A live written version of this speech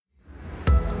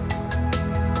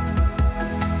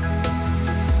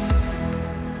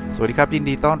วัสดีครับยิน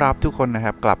ดีต้อนรับทุกคนนะค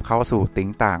รับกลับเข้าสู่ติ๊ง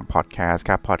ต่างพอดแคสต์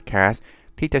ครับพอดแคสต์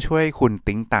ที่จะช่วยคุณ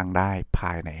ติ๊งต่างได้ภ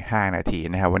ายใน5นาที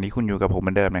นะครับวันนี้คุณอยู่กับผมเห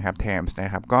มือนเดิมนะครับเทมส์น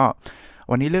ะครับก็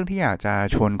วันนี้เรื่องที่อยากจะ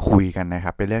ชวนคุยกันนะค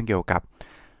รับเป็นเรื่องเกี่ยวกับ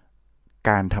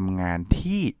การทำงาน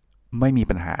ที่ไม่มี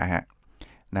ปัญหาฮะ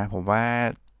นะผมว่า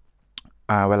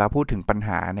เวลาพูดถึงปัญห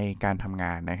าในการทำง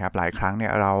านนะครับหลายครั้งเนี่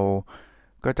ยเรา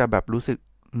ก็จะแบบรู้สึก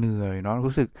เหนื่อยเนาะ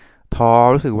รู้สึกท้อ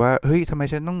รู้สึกว่าเฮ้ยทำไม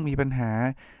ฉันต้องมีปัญหา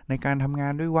ในการทำงา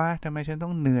นด้วยวะทำไมฉันต้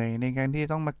องเหนื่อยในการที่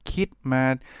ต้องมาคิดมา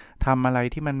ทำอะไร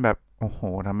ที่มันแบบโอ้โห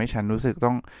ทำให้ฉันรู้สึก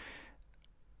ต้อง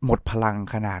หมดพลัง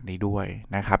ขนาดนี้ด้วย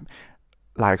นะครับ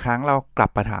หลายครั้งเรากลั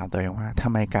บมาถามตัวเองว่าทำ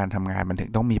ไมการทำงานมันถึ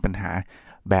งต้องมีปัญหา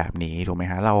แบบนี้ถูกไหม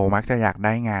ฮะเรามักจะอยากไ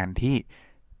ด้งานที่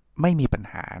ไม่มีปัญ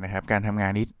หานะครับการทำงา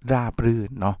นนี้ราบรื่น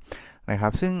เนาะนะครั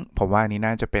บซึ่งผมว่านี้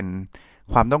น่าจะเป็น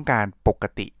ความต้องการปก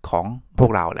ติของพว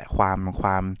กเราแหละคว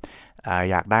าม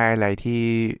อยากได้อะไรที่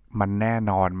มันแน่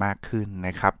นอนมากขึ้นน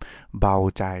ะครับเบา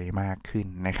ใจมากขึ้น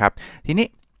นะครับทีนี้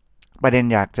ประเด็น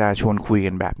อยากจะชวนคุย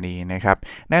กันแบบนี้นะครับ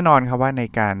แน่นอนครับว่าใน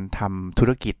การทำธุ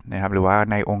รกิจนะครับหรือว่า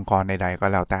ในองค์กรใดๆก็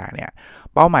แล้วแต่เนี่ย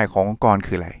เป้าหมายขององค์กร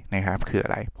คืออะไรนะครับคืออะ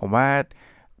ไรผมว่า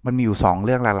มันมีอยู่2เ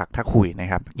รื่องหลักๆถ้าคุยนะ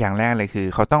ครับอย่างแรกเลยคือ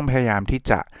เขาต้องพยายามที่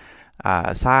จะ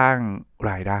สร้าง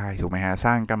รายได้ถูกไหมฮะส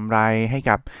ร้างกำไรให้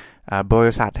กับบ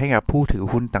ริษัทให้กับผู้ถือ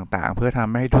หุ้นต่างๆเพื่อท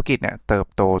ำให้ธุรกิจเนี่ยเติบ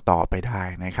โตต่อไปได้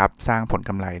นะครับสร้างผล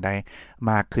กำไรได้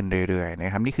มากขึ้นเรื่อยๆน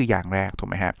ะครับนี่คืออย่างแรกถูก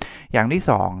ไหมฮะอย่างที่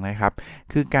2นะครับ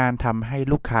คือการทำให้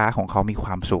ลูกค้าของเขามีคว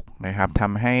ามสุขนะครับท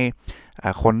ำให้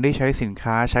คนที่ใช้สิน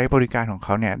ค้าใช้บริการของเข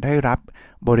าเนี่ยได้รับ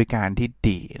บริการที่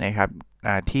ดีนะครับ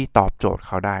ที่ตอบโจทย์เ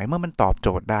ขาได้เมื่อมันตอบโจ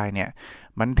ทย์ได้เนี่ย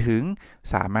มันถึง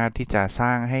สามารถที่จะสร้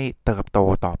างให้เติบโต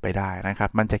ต่อไปได้นะครับ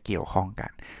มันจะเกี่ยวข้องกั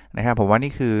นนะครับผมว่า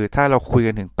นี่คือถ้าเราคุย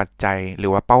กันถึงปัจจัยหรื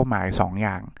อว่าเป้าหมาย2อ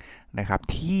ย่างนะครับ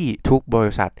ที่ทุกบ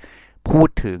ริษัทพูด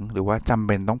ถึงหรือว่าจำเ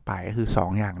ป็นต้องไปก็คือ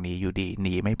2อย่างนี้อยู่ดีห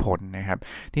นีไม่พ้นนะครับ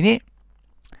ทีนี้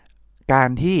การ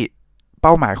ที่เ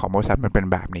ป้าหมายของบริษัทมันเป็น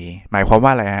แบบนี้หมายความว่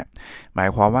าอะไรฮะหมาย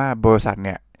ความว่าบริษัทเ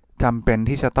นี่ยจำเป็น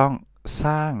ที่จะต้องส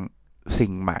ร้างสิ่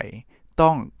งใหม่ต้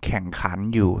องแข่งขัน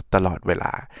อยู่ตลอดเวล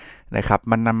านะครับ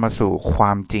มันนำมาสู่คว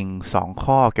ามจริง2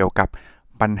ข้อเกี่ยวกับ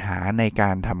ปัญหาในกา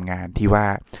รทำงานที่ว่า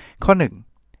ข้อ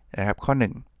1นะครับข้อ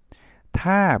1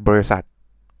ถ้าบริษัท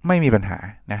ไม่มีปัญหา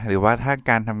นะหรือว่าถ้า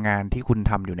การทำงานที่คุณ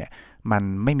ทำอยู่เนี่ยมัน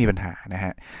ไม่มีปัญหานะฮ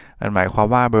ะมันหมายความ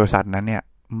ว่าบริษัทนั้นเนี่ย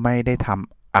ไม่ได้ท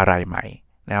ำอะไรใหม่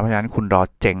นะเพราะฉะนั้นคุณรอ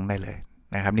เจ๊งได้เลย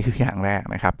นะครับนี่คืออย่างแรก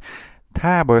นะครับถ้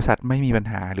าบริษัทไม่มีปัญ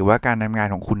หาหรือว่าการทำงาน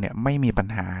ของคุณเนี่ยไม่มีปัญ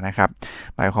หานะครับ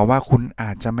หมายความว่าคุณอ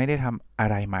าจจะไม่ได้ทำอะ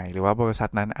ไรใหม่หรือว่าบริษัท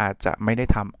นั้นอาจจะไม่ได้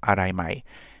ทำอะไรใหม่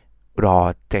รอ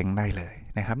เจ๊งได้เลย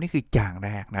นะครับนี่คืออย่างแร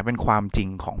กนะเป็นความจริง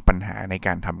ของปัญหาในก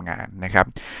ารทำงานนะครับ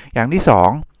อย่างที่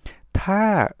2ถ้า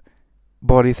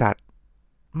บริษัท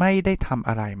ไม่ได้ทำ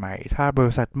อะไรใหม่ถ้าบ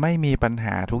ริษัทไม่มีปัญห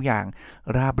าทุกอย่าง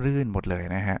ราบรื่นหมดเลย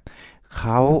นะฮะเข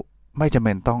าไม่จำเ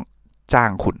ป็นต้องจ้า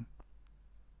งคุณ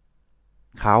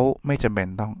เขาไม่จำเป็น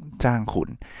ต้องจ้างคุณ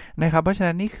นะครับเพราะฉะ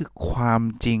นั้นนี่คือความ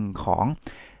จริงของ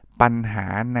ปัญหา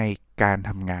ในการ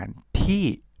ทำงานที่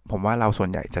ผมว่าเราส่วน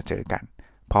ใหญ่จะเจอกัน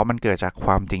เพราะมันเกิดจากค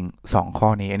วามจริง2ข้อ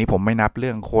นี้อันนี้ผมไม่นับเ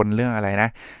รื่องคนเรื่องอะไรนะ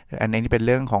อันนี้เป็นเ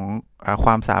รื่องของคว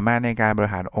ามสามารถในการบริ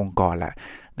หารองค์กรแหละ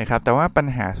นะครับแต่ว่าปัญ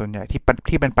หาส่วนใหญ่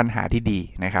ที่เป็นปัญหาที่ดี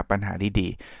นะครับปัญหาที่ดี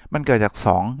มันเกิดจาก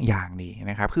2อย่างนี้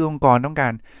นะครับคือองค์กรต้องกา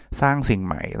รสร้างสิ่งใ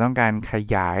หม่ต้องการข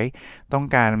ยายต้อง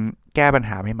การแก้ปัญ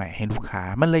หาใหม่ๆให้ลูกค้า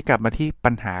มันเลยกลับมาที่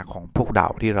ปัญหาของพวกเรา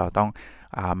ที่เราต้อง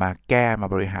มาแก้มา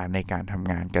บริหารในการท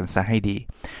ำงานกันซะให้ดี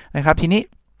นะครับทีนี้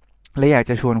เลยอยาก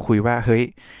จะชวนคุยว่าเฮ้ย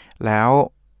แล้ว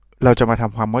เราจะมาท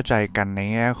ำความเข้าใจกันใน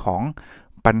แง่ของ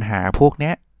ปัญหาพวก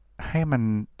นี้ให้มัน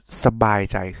สบาย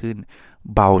ใจขึ้น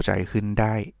เบาใจขึ้นไ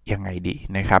ด้ยังไงดี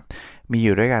นะครับมีอ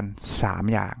ยู่ด้วยกัน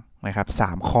3อย่างนะครับ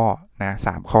3ข้อนะ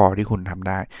3ข้อที่คุณทำไ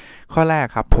ด้ข้อแรก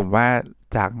ครับผมว่า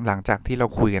หลังจากที่เรา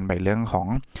คุยกันไปเรื่องของ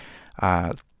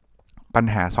ปัญ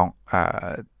หา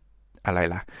อะไร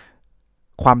ล่ะ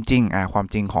ความจ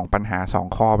ริงของปัญหา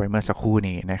2ข้อไปเมื่อสักครู่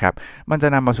นี้นะครับมันจะ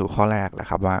นำมาสู่ข้อแรกแหละ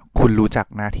ครับว่าคุณรู้จัก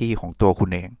หน้าที่ของตัวคุณ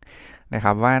เองนะค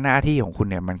รับว่าหน้าที่ของคุณ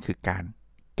เนี่ยมันคือการ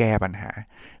แก้ปัญหา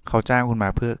เขาจ้างคุณมา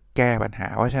เพื่อแก้ปัญหา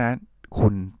เพราะฉะนั้นคุ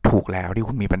ณถูกแล้วที่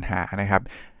คุณมีปัญหานะครับ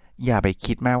อย่าไป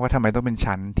คิดมากว่าทำไมต้องเป็น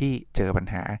ฉันที่เจอปัญ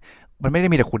หามันไม่ได้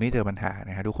มีแต่คุณที่เจอปัญหาน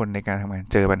ะครับทุกคนในการทำงาน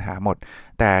เจอปัญหาหมด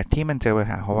แต่ที่มันเจอปัญ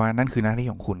หาเพราะว่านั่นคือหน้าที่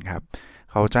ของคุณครับ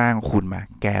เขาจ้างคุณมา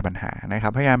แก้ปัญหานะครั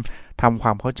บพยายามทำคว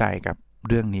ามเข้าใจกับ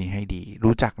เรื่องนี้ให้ดี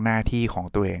รู้จักหน้าที่ของ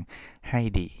ตัวเองให้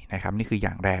ดีนะครับนี่คืออ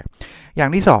ย่างแรกอย่า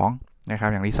งที่2นะครับ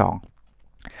อย่างที่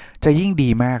2จะยิ่งดี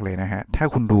มากเลยนะฮะถ้า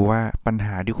คุณรู้ว่าปัญห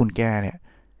าที่คุณแก้เนี่ย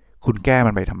คุณแก้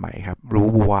มันไปทำไมครับรู้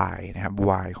why นะครับ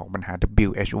why ของปัญหา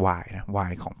why นะ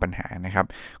why ของปัญหานะครับ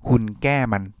คุณแก้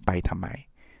มันไปทำไม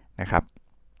นะครับ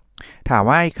ถาม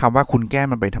ว่าไอ้คำว่าคุณแก้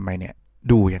มันไปทำไมเนี่ย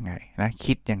ดูยังไงนะ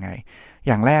คิดยังไงอ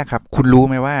ย่างแรกครับคุณรู้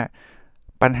ไหมว่า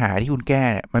ปัญหาที่คุณแก้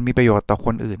เนี่ยมันมีประโยชน์ต่อค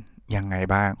นอื่นยังไง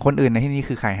บ้างคนอื่นในที่นี้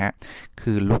คือใครฮะ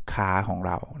คือลูกค้าของเ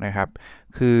รานะครับ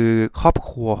คือครอบ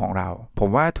ครัวของเราผม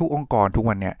ว่าทุกองค์กรทุก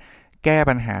วันเนี่ยแก้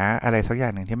ปัญหาอะไรสักอย่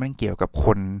างหนึ่งที่มันเกี่ยวกับค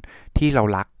นที่เรา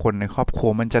รักคนในครอบครัว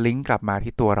มันจะลิงก์กลับมา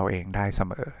ที่ตัวเราเองได้เส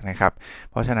มอนะครับ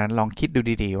เพราะฉะนั้นลองคิดดู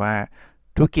ดีๆว่า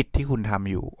ธุรกิจที่คุณทำ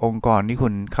อยู่องค์กรที่คุ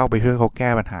ณเข้าไปช่วยเขาแก้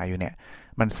ปัญหาอยู่เนี่ย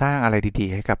มันสร้างอะไรดี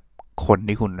ๆให้กับคน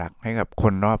ที่คุณรักให้กับค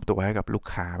นรอบตัวให้กับลูก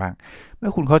ค้าบ้างเมื่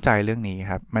อคุณเข้าใจเรื่องนี้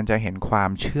ครับมันจะเห็นความ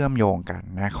เชื่อมโยงกัน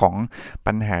นะของ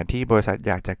ปัญหาที่บริษัท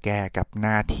อยากจะแก้กับห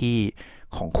น้าที่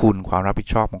ของคุณความรับผิด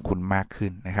ชอบของคุณมากขึ้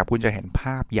นนะครับคุณจะเห็นภ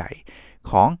าพใหญ่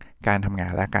ของการทำงา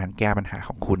นและการแก้ปัญหาข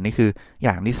องคุณนี่คืออ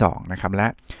ย่างที่2นะครับและ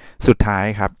สุดท้าย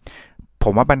ครับผ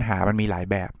มว่าปัญหามันมีหลาย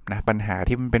แบบนะปัญหา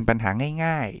ที่มันเป็นปัญหา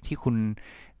ง่ายๆที่คุณ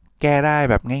แก้ได้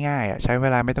แบบง่ายๆใช้เว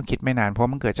ลาไม่ต้องคิดไม่นานเพราะ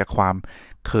มันเกิดจากความ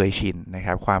เคยชินนะค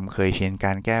รับความเคยชินก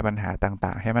ารแก้ปัญหาต่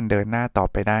างๆให้มันเดินหน้าต่อ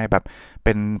ไปได้แบบเ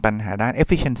ป็นปัญหาด้าน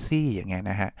efficiency อย่างเงี้ย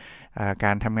นะฮะก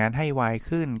ารทำงานให้ไว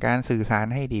ขึ้นการสื่อสาร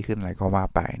ให้ดีขึ้นอะไรก็ว่า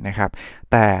ไปนะครับ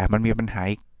แต่มันมีปัญหา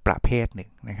อีกประเภทหนึ่ง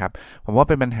นะครับผมว่า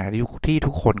เป็นปัญหาที่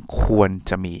ทุกคนควร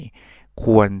จะ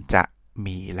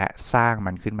มีและสร้าง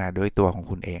มันขึ้นมาด้วยตัวของ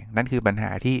คุณเองนั่นคือปัญหา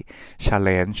ที่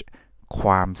challenge คว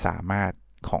ามสามารถ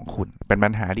ของคุณเป็นปั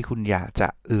ญหาที่คุณอยากจะ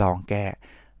ลองแก้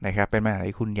นะครับเป็นปัญหา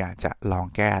ที่คุณอยากจะลอง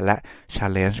แก้และ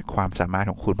challenge ความสามารถ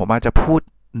ของคุณผมอาจจะพูด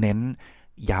เน้น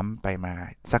ย้ำไปมา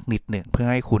สักนิดหนึ่งเพื่อ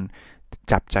ให้คุณ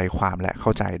จับใจความและเข้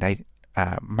าใจได้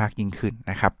มากยิ่งขึ้น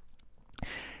นะครับ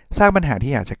สร้างปัญหา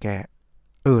ที่อยากจะแก้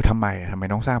ทำไม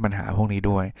ต้องสร้างปัญหาพวกนี้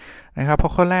ด้วยนะครับเพรา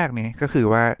ะข้อแรกนี้ก็คือ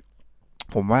ว่า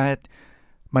ผมว่า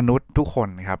มนุษย์ทุกคน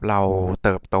ครับเราเ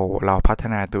ติบโตเราพัฒ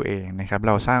นาตัวเองนะครับเ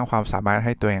ราสร้างความสามารถใ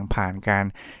ห้ตัวเองผ่านการ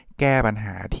แก้ปัญห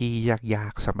าที่ยา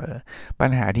กๆเสมอปัญ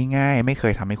หาที่ง่ายไม่เค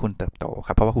ยทำให้คุณเติบโตค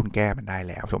รับเพราะว่าคุณแก้มันได้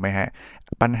แล้วถูกไหมฮะ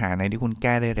ปัญหาในที่คุณแ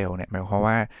ก้ได้เร็วเนี่ยหมายความ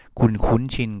ว่าคุณคุ้น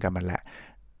ชินกับมันแหละ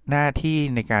หน้าที่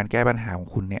ในการแก้ปัญหาของ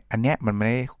คุณเนี่ยอันเนี้ยมันไม่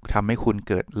ได้ทำให้คุณ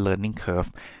เกิด learning curve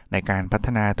ในการพัฒ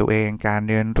นาตัวเองการ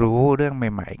เรียนรู้เรื่องใ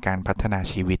หม่ๆการพัฒนา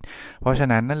ชีวิตเพราะฉะ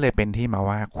นั้นนั่นเลยเป็นที่มา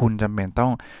ว่าคุณจำเป็นต้อ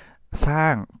งสร้า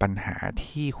งปัญหา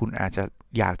ที่คุณอาจจะ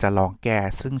อยากจะลองแก้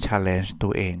ซึ่ง challenge ตั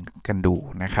วเองกันดู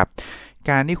นะครับ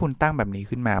การที่คุณตั้งแบบนี้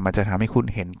ขึ้นมามันจะทำให้คุณ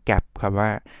เห็นแกปครับว่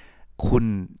าคุณ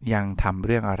ยังทำเ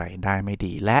รื่องอะไรได้ไม่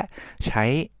ดีและใช้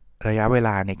ระยะเวล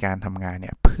าในการทำงานเ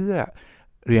นี่ยเพื่อ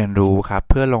เรียนรู้ครับ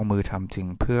เพื่อลงมือทำจริง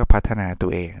เพื่อพัฒนาตั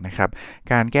วเองนะครับ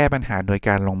การแก้ปัญหาโดยก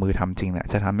ารลงมือทำจริงเนี่ย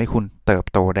จะทำให้คุณเติบ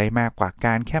โตได้มากกว่าก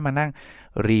ารแค่มานั่ง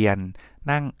เรียน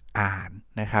นั่งอ่าน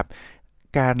นะครับ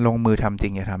การลงมือทำจริ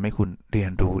งจะทำให้คุณเรีย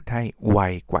นรู้ได้ไว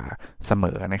กว่าเสม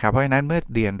อนะครับเพราะฉะนั้นเมื่อ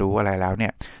เรียนรู้อะไรแล้วเนี่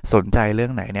ยสนใจเรื่อ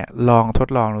งไหนเนี่ยลองทด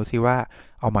ลองดูซิว่า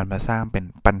เอามันมาสร้างเป็น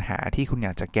ปัญหาที่คุณอย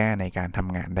ากจะแก้ในการท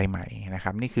ำงานได้ไหมนะค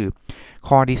รับนี่คือ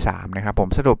ข้อที่3นะครับผม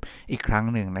สรุปอีกครั้ง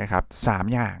หนึ่งนะครับ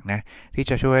3อย่างนะที่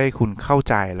จะช่วยให้คุณเข้า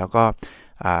ใจแล้วก็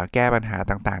แก้ปัญหา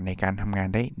ต่างๆในการทำงาน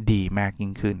ได้ดีมากยิ่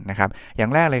งขึ้นนะครับอย่า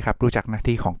งแรกเลยครับรู้จักหน้า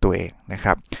ที่ของตัวเองนะค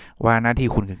รับว่าหน้าที่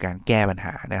คุณคือการแก้ปัญห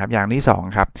านะครับอย่างที่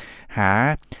2ครับหา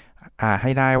ใ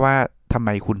ห้ได้ว่าทำไม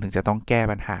คุณถึงจะต้องแก้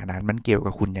ปัญหานั้นมันเกี่ยว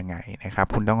กับคุณยังไงนะครับ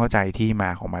คุณต้องเข้าใจที่มา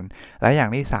ของมันและอย่า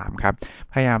งที่3ครับ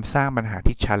พยายามสร้างปัญหา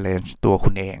ที่ challenge ตัวคุ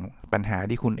ณเองปัญหา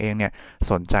ที่คุณเองเนี่ย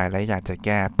สนใจและอยากจะแ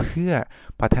ก้เพื่อ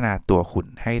พัฒนาตัวคุณ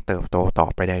ให้เติบโตต่อ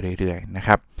ไปได้เรื่อยๆนะค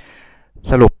รับ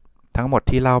สรุปทั้งหมด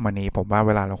ที่เล่ามานี้ผมว่าเ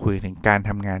วลาเราคุยถึงการ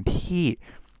ทำงานที่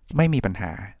ไม่มีปัญห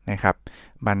านะครับ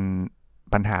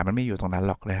ปัญหามันไม่อยู่ตรงนั้น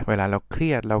หรอกเลยเวลาเราเครี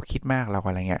ยดเราคิดมากเรา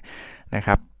อะไรเงี้ยนะค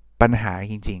รับปัญหา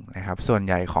จริงๆนะครับส่วนใ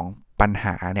หญ่ของปัญห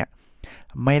าเนี่ย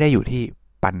ไม่ได้อยู่ที่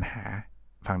ปัญหา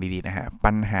ฟังดีๆนะฮะ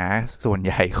ปัญหาส่วนใ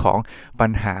หญ่ของปั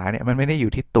ญหาเนี่ยมันไม่ได้อ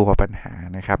ยู่ที่ตัวปัญหา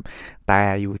นะครับแต่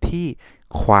อยู่ที่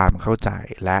ความเข้าใจ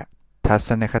และทัศ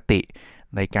นคติ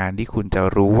ในการที่คุณจะ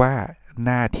รู้ว่าห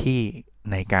น้าที่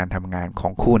ในการทำงานขอ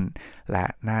งคุณและ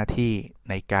หน้าที่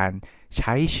ในการใ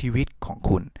ช้ชีวิตของ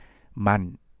คุณมัน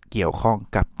เกี่ยวข้อง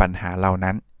กับปัญหาเหล่า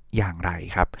นั้นอย่างไร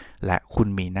ครับและคุณ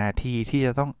มีหน้าที่ที่จ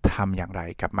ะต้องทำอย่างไร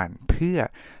กับมันเพื่อ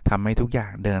ทำให้ทุกอย่า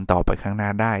งเดินต่อไปข้างหน้า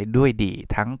ได้ด้วยดี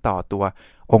ทั้งต่อตัว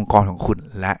องค์กรของคุณ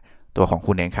และตัวของ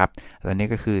คุณเองครับและนี่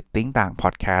ก็คือติ้งต่างพอ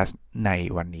ดแคสต์ใน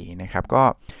วันนี้นะครับก็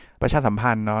ประชาสัม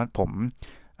พันธ์เนาะผม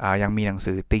ยังมีหนัง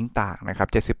สือติ้งต่างนะครั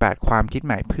บ78ความคิดใ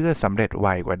หม่เพื่อสำเร็จไว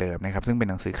กว่าเดิมนะครับซึ่งเป็น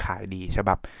หนังสือขายดีฉ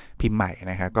บับพิมพ์ใหม่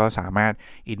นะครับก็สามารถ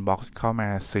inbox เข้ามา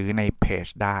ซื้อในเพจ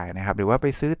ได้นะครับหรือว่าไป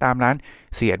ซื้อตามร้าน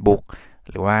เสียดบุ๊ก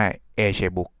หรือว่าเอเชีย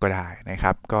บุ๊กก็ได้นะค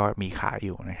รับก็มีขายอ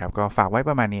ยู่นะครับก็ฝากไว้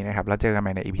ประมาณนี้นะครับแล้วเจอกันให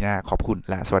ม่ใน EP หน้าขอบคุณ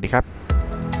และสวัสดีครับ